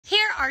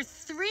are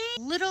 3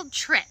 little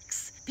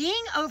tricks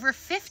being over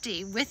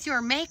 50 with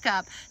your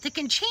makeup that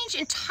can change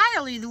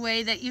entirely the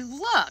way that you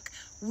look.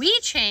 We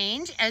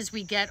change as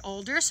we get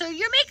older, so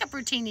your makeup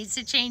routine needs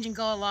to change and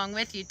go along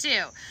with you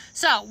too.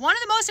 So one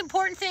of the most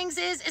important things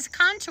is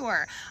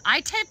contour.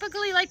 I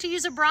typically like to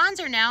use a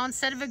bronzer now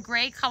instead of a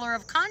gray color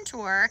of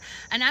contour,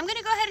 and I'm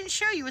gonna go ahead and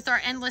show you with our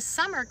Endless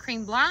Summer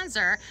Cream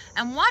Bronzer,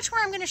 and watch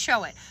where I'm gonna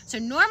show it. So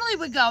normally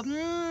we go,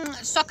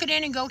 suck it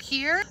in and go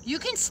here. You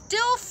can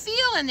still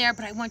feel in there,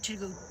 but I want you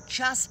to go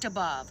just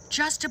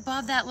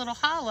above that little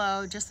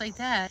hollow, just like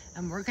that.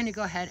 And we're gonna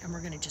go ahead and we're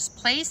gonna just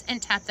place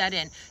and tap that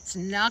in. It's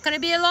not gonna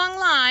be a long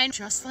line,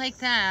 just like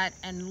that.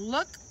 And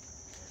look,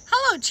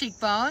 hello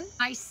cheekbone.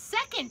 My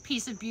second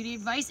piece of beauty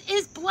advice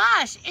is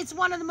blush. It's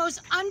one of the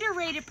most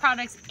underrated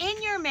products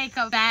in your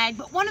makeup bag,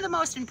 but one of the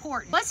most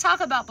important. Let's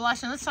talk about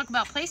blush and let's talk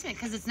about placement,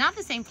 because it's not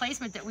the same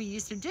placement that we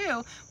used to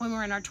do when we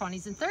were in our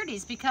 20s and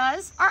 30s,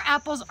 because our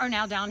apples are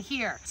now down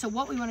here. So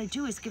what we wanna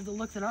do is give the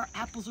look that our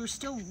apples are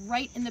still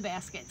right in the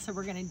basket. So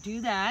we're gonna do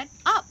that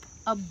up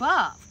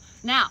above.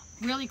 Now,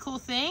 really cool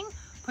thing,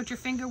 put your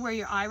finger where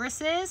your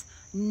iris is.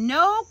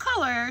 No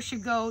color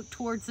should go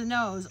towards the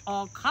nose.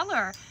 All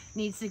color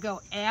needs to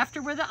go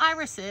after where the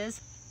iris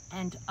is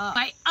and up.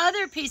 My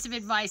other piece of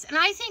advice, and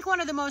I think one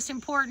of the most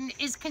important,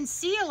 is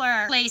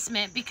concealer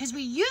placement, because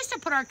we used to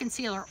put our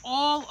concealer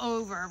all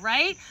over,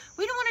 right?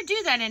 We don't want to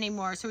do that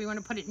anymore. So we want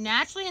to put it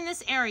naturally in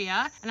this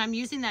area, and I'm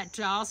using that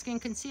Doll Skin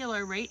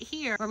Concealer right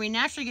here where we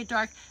naturally get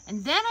dark.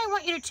 And then I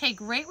want you to take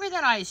right where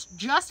that eye is,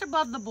 just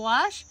above the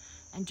blush,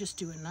 and just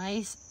do a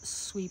nice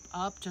sweep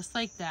up just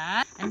like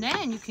that. And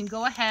then you can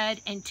go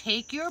ahead and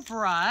take your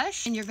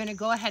brush and you're gonna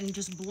go ahead and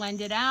just blend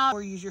it out,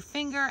 or use your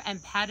finger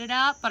and pat it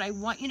out. But I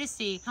want you to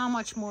see how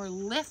much more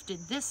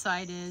lifted this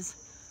side is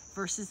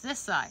versus this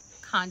side.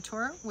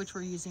 Contour, which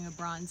we're using a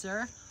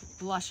bronzer,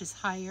 blush is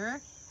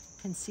higher,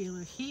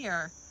 concealer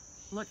here.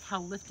 Look how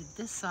lifted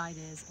this side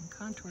is and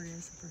contour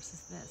is versus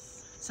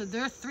this. So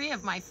there are 3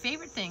 of my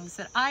favorite things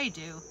that I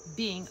do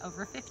being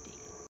over 50.